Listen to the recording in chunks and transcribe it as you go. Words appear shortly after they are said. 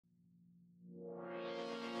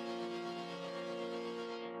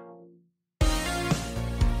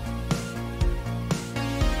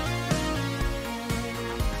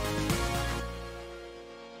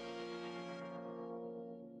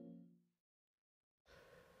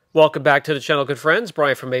Welcome back to the channel, good friends.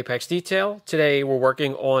 Brian from Apex Detail. Today we're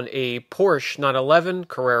working on a Porsche 911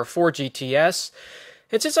 Carrera 4 GTS.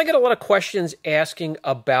 And since I get a lot of questions asking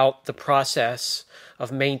about the process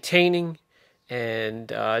of maintaining and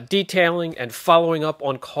detailing and following up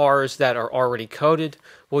on cars that are already coated,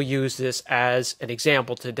 we'll use this as an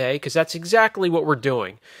example today because that's exactly what we're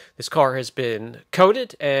doing. This car has been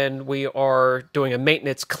coated and we are doing a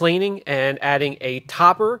maintenance cleaning and adding a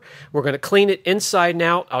topper. We're going to clean it inside and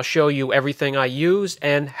out. I'll show you everything I use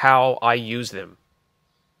and how I use them.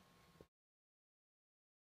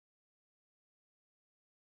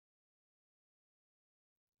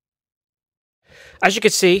 As you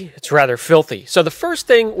can see, it's rather filthy. So the first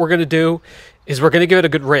thing we're going to do is we're going to give it a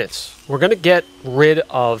good rinse. We're going to get rid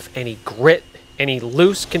of any grit, any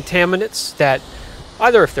loose contaminants that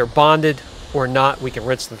either if they're bonded or not, we can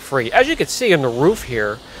rinse them free. As you can see on the roof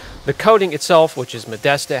here, the coating itself, which is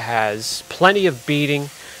Modesta, has plenty of beading.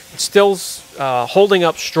 It's still holding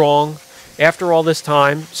up strong after all this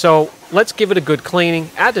time. So let's give it a good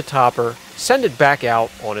cleaning, add the topper, send it back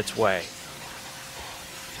out on its way.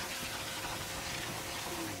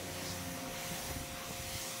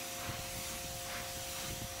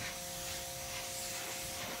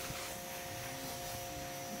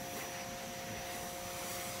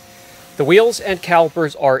 The wheels and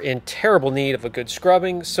calipers are in terrible need of a good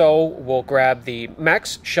scrubbing, so we'll grab the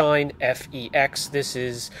Max Shine FEX. This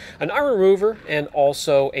is an iron remover and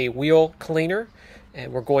also a wheel cleaner,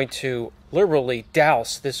 and we're going to literally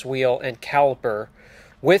douse this wheel and caliper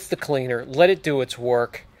with the cleaner, let it do its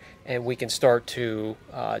work, and we can start to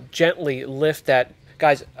gently lift that.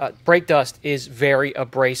 Guys, brake dust is very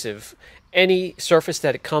abrasive. Any surface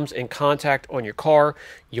that it comes in contact on your car,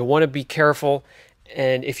 you want to be careful.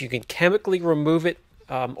 And if you can chemically remove it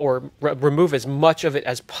or remove as much of it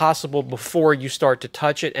as possible before you start to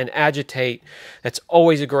touch it and agitate, that's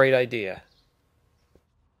always a great idea.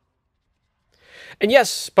 And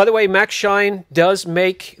yes, by the way, Max Shine does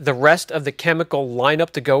make the rest of the chemical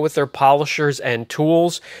lineup to go with their polishers and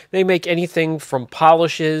tools. They make anything from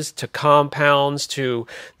polishes to compounds to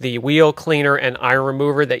the wheel cleaner and iron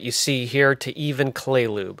remover that you see here to even clay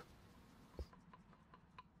lube.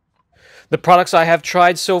 The products I have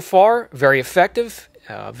tried so far, very effective,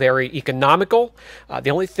 very economical. The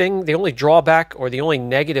only drawback or the only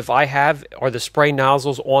negative I have are the spray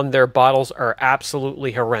nozzles on their bottles are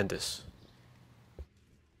absolutely horrendous.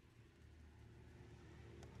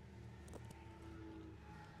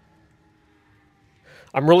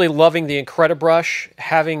 I'm really loving the Incredibrush,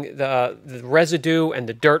 having the residue and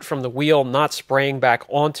the dirt from the wheel not spraying back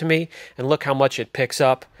onto me, and look how much it picks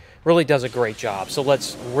up. Really does a great job. So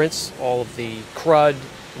let's rinse all of the crud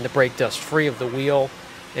and the brake dust free of the wheel,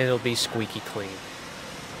 and it'll be squeaky clean.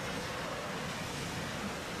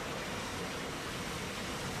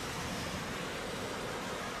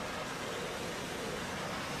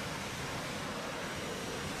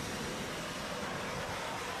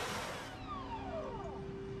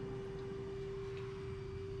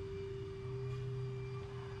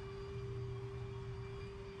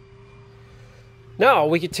 Now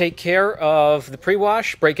we could take care of the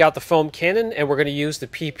pre-wash, break out the foam cannon, and we're going to use the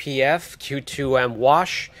PPF Q2M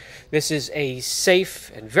wash. This is a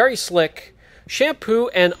safe and very slick shampoo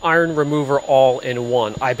and iron remover all in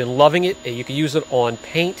one. I've been loving it. You can use it on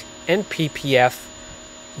paint and PPF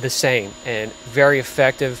the same, and very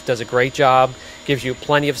effective, does a great job, gives you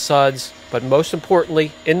plenty of suds, but most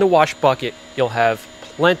importantly, in the wash bucket, you'll have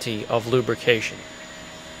plenty of lubrication.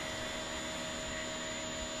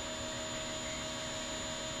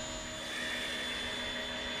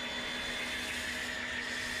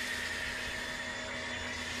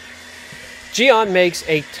 Geon makes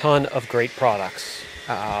a ton of great products.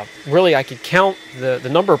 Really, I could count the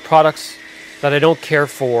number of products that I don't care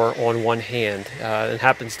for on one hand. It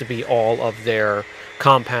happens to be all of their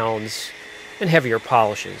compounds and heavier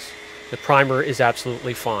polishes. The primer is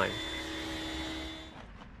absolutely fine.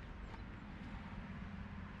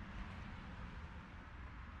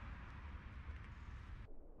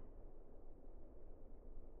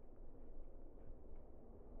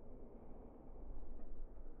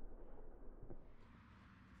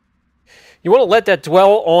 You want to let that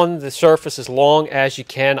dwell on the surface as long as you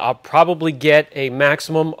can. I'll probably get a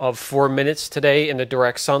maximum of 4 minutes today in the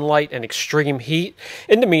direct sunlight and extreme heat.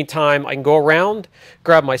 In the meantime, I can go around,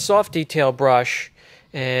 grab my soft detail brush,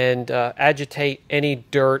 and agitate any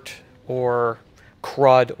dirt or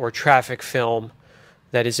crud or traffic film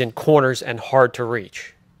that is in corners and hard to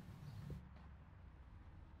reach.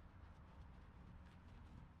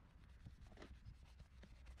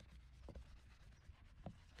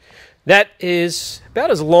 That is about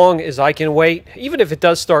as long as I can wait. Even if it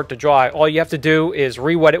does start to dry, all you have to do is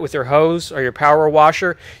re-wet it with your hose or your power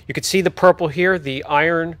washer. You can see the purple here, the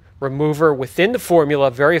iron remover within the formula,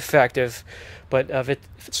 very effective. But if it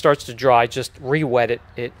starts to dry, just re-wet it.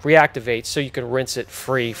 It reactivates so you can rinse it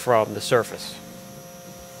free from the surface.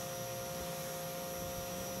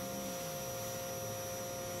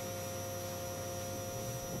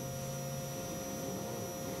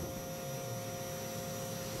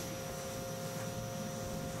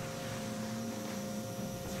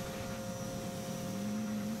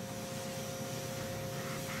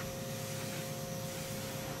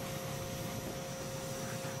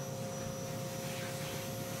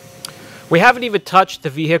 We haven't even touched the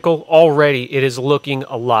vehicle. Already it is looking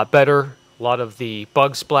a lot better. A lot of the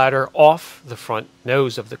bug splatter off the front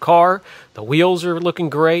nose of the car. The wheels are looking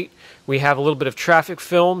great. We have a little bit of traffic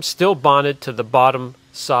film still bonded to the bottom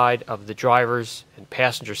side of the driver's and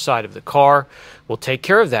passenger side of the car. We'll take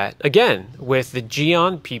care of that, again, with the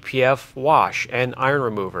Geon PPF wash and iron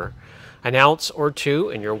remover. An ounce or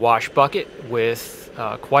two in your wash bucket with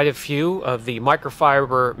quite a few of the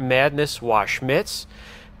microfiber Madness wash mitts.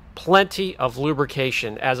 Plenty of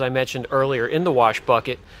lubrication, as I mentioned earlier, in the wash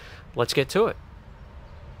bucket. Let's get to it.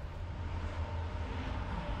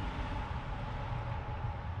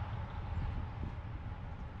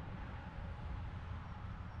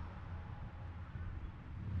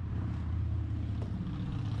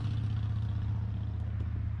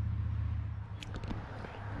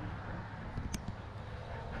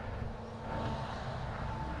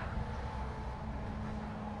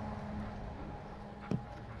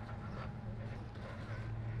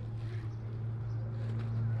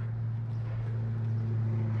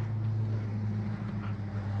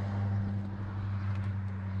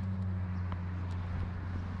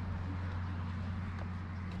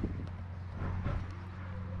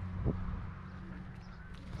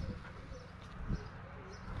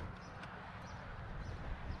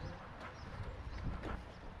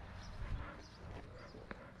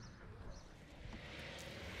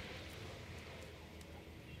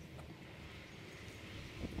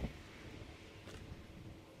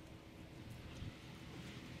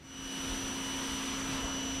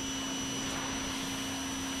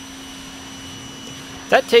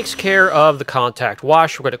 That takes care of the contact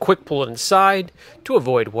wash. We're going to quick pull it inside to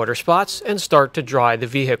avoid water spots and start to dry the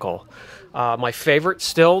vehicle. My favorite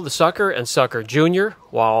still, the Sucker and Sucker Junior,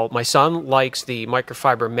 while my son likes the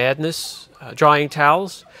Microfiber Madness drying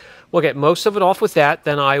towels. We'll get most of it off with that,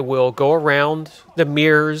 then I will go around the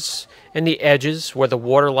mirrors and the edges where the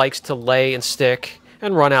water likes to lay and stick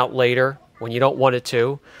and run out later when you don't want it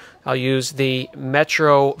to. I'll use the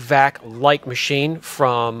Metro Vac Light machine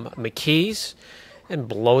from McKee's and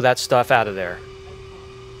blow that stuff out of there.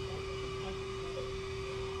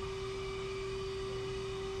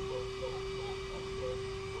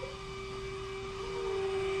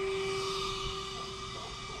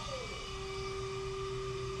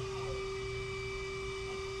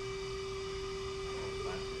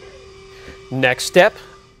 Next step,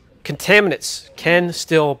 contaminants can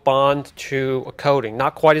still bond to a coating.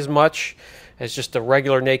 Not quite as much as just a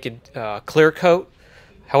regular naked clear coat.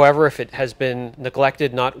 However, if it has been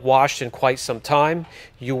neglected, not washed in quite some time,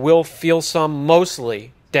 you will feel some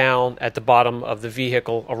mostly down at the bottom of the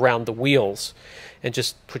vehicle around the wheels. And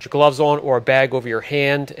just put your gloves on or a bag over your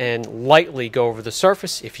hand and lightly go over the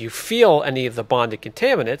surface. If you feel any of the bonded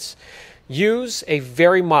contaminants, use a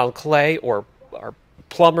very mild clay or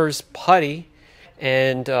plumber's putty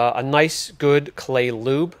and a nice good clay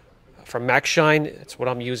lube from MaxShine. That's what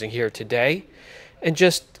I'm using here today. And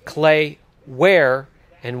just clay where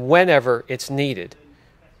and whenever it's needed.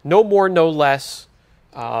 No more, no less.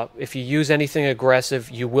 If you use anything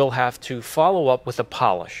aggressive, you will have to follow up with a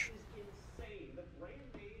polish.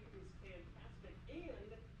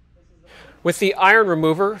 With the iron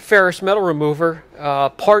remover, ferrous metal remover,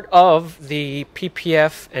 part of the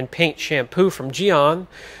PPF and paint shampoo from Geon,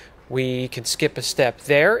 we can skip a step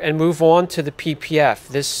there and move on to the PPF.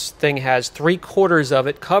 This thing has 3/4 of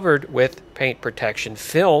it covered with paint protection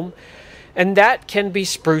film, and that can be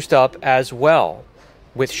spruced up as well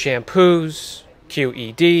with shampoos,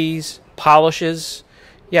 QEDs, polishes.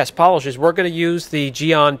 Yes, polishes. We're going to use the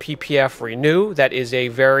Geon PPF Renew. That is a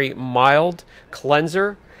very mild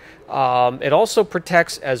cleanser. It also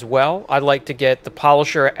protects as well. I like to get the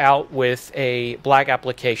polisher out with a black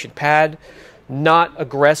application pad. Not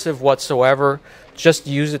aggressive whatsoever. Just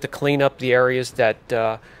use it to clean up the areas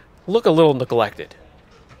that look a little neglected.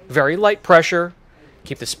 Very light pressure.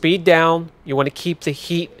 Keep the speed down. You want to keep the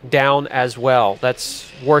heat down as well. That's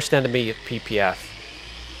worst enemy of PPF.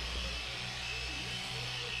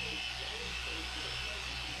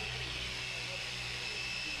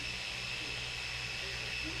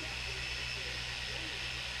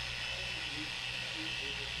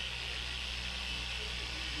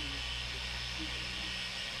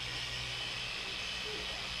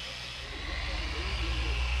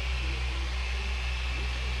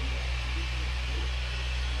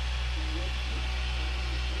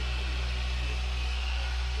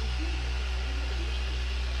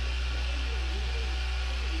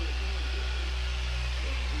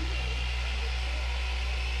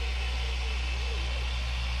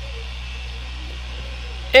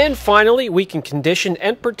 And finally, we can condition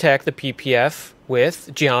and protect the PPF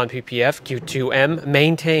with Gion PPF Q2M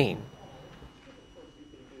Maintain.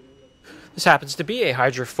 This happens to be a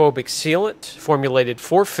hydrophobic sealant formulated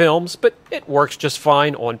for films, but it works just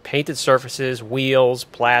fine on painted surfaces, wheels,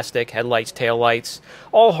 plastic, headlights, taillights,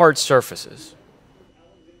 all hard surfaces.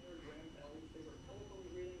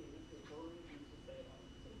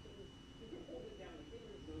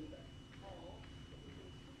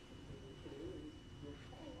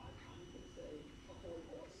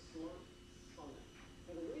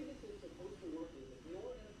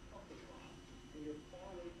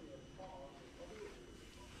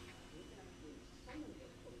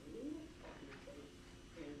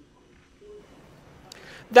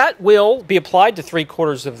 That will be applied to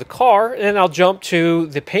 3/4 of the car, and then I'll jump to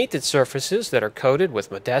the painted surfaces that are coated with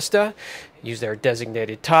Modesta, use their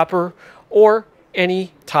designated topper, or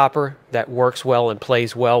any topper that works well and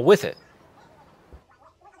plays well with it.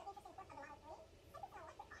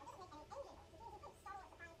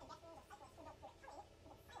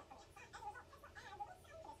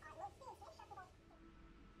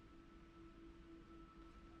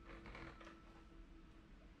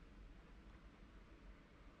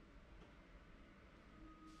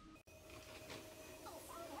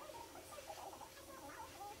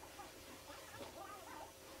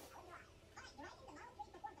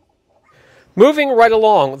 Moving right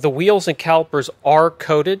along, the wheels and calipers are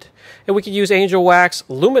coated, and we can use Angel Wax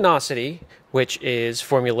Luminosity, which is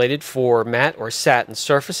formulated for matte or satin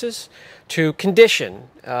surfaces, to condition,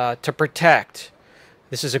 to protect.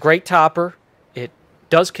 This is a great topper. It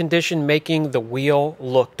does condition, making the wheel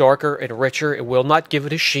look darker and richer. It will not give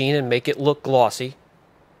it a sheen and make it look glossy.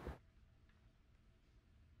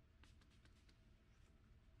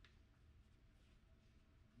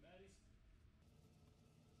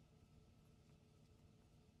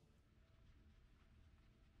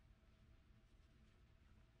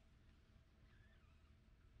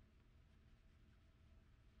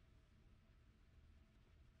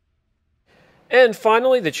 And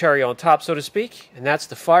finally, the cherry on top, so to speak, and that's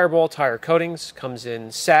the Fireball tire coatings. Comes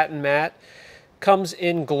in satin matte, comes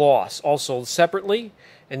in gloss, all sold separately,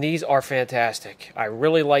 and these are fantastic. I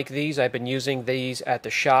really like these. I've been using these at the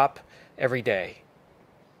shop every day.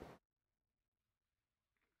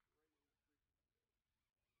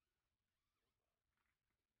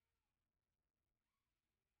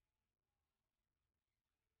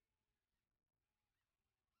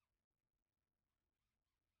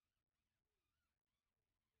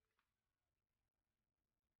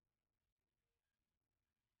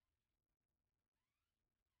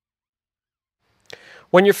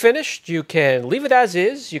 When you're finished, you can leave it as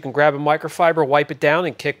is. You can grab a microfiber, wipe it down,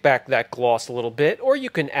 and kick back that gloss a little bit, or you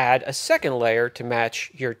can add a second layer to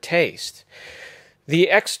match your taste. The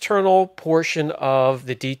external portion of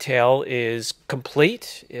the detail is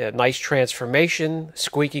complete, a nice transformation,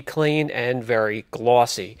 squeaky clean, and very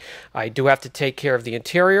glossy. I do have to take care of the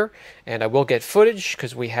interior, and I will get footage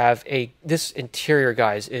because we have this interior,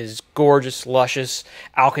 guys, is gorgeous, luscious,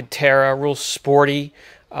 Alcantara, real sporty.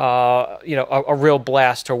 A real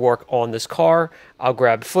blast to work on this car. I'll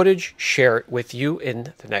grab footage, share it with you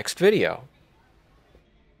in the next video.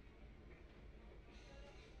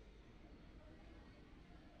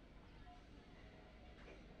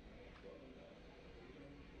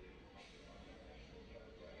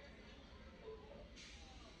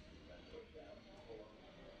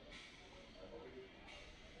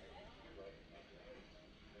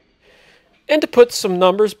 And to put some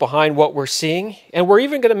numbers behind what we're seeing, and we're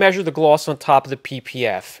even going to measure the gloss on top of the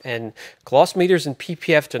PPF. And gloss meters and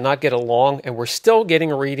PPF do not get along, and we're still getting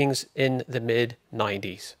readings in the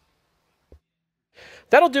mid-90s.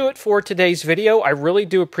 That'll do it for today's video. I really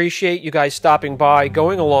do appreciate you guys stopping by,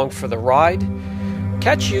 going along for the ride.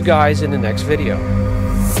 Catch you guys in the next video.